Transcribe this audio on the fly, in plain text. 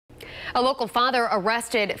A local father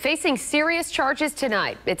arrested, facing serious charges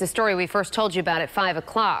tonight. It's a story we first told you about at 5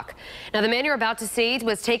 o'clock. Now, the man you're about to see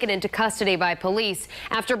was taken into custody by police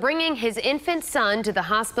after bringing his infant son to the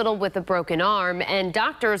hospital with a broken arm, and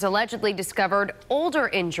doctors allegedly discovered older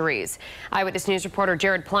injuries. Eyewitness News reporter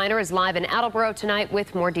Jared Pliner is live in Attleboro tonight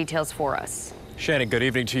with more details for us. Shannon, good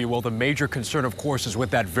evening to you. Well, the major concern, of course, is with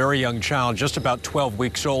that very young child, just about 12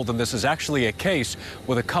 weeks old, and this is actually a case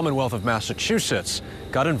where the Commonwealth of Massachusetts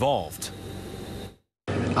got involved.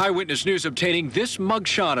 Eyewitness News obtaining this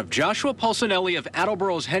mugshot of Joshua Pulsinelli of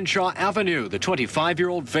Attleboro's Henshaw Avenue, the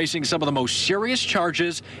 25-year-old facing some of the most serious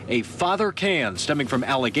charges a father can, stemming from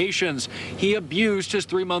allegations he abused his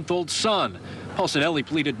 3-month-old son. Pulsinelli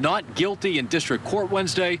pleaded not guilty in district court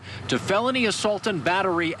Wednesday to felony assault and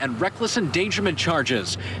battery and reckless endangerment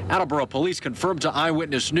charges. Attleboro police confirmed to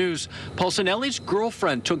Eyewitness News Pulsinelli's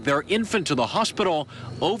girlfriend took their infant to the hospital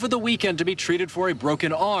over the weekend to be treated for a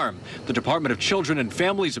broken arm. The Department of Children and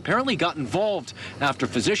Families apparently got involved after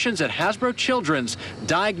physicians at Hasbro Children's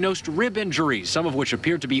diagnosed rib injuries, some of which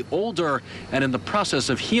appeared to be older and in the process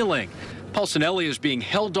of healing. Pulsinelli is being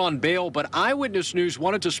held on bail, but Eyewitness News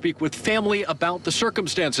wanted to speak with family about the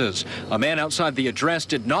circumstances. A man outside the address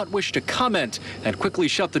did not wish to comment and quickly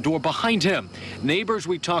shut the door behind him. Neighbors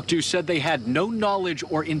we talked to said they had no knowledge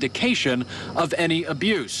or indication of any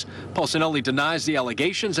abuse. Pulsinelli denies the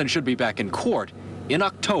allegations and should be back in court in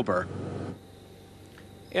October.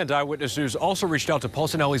 And Eyewitness News also reached out to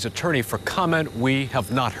Pulsinelli's attorney for comment. We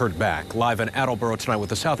have not heard back. Live in Attleboro tonight with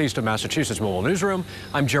the Southeast of Massachusetts Mobile Newsroom,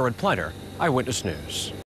 I'm Jared Pliner, Eyewitness News.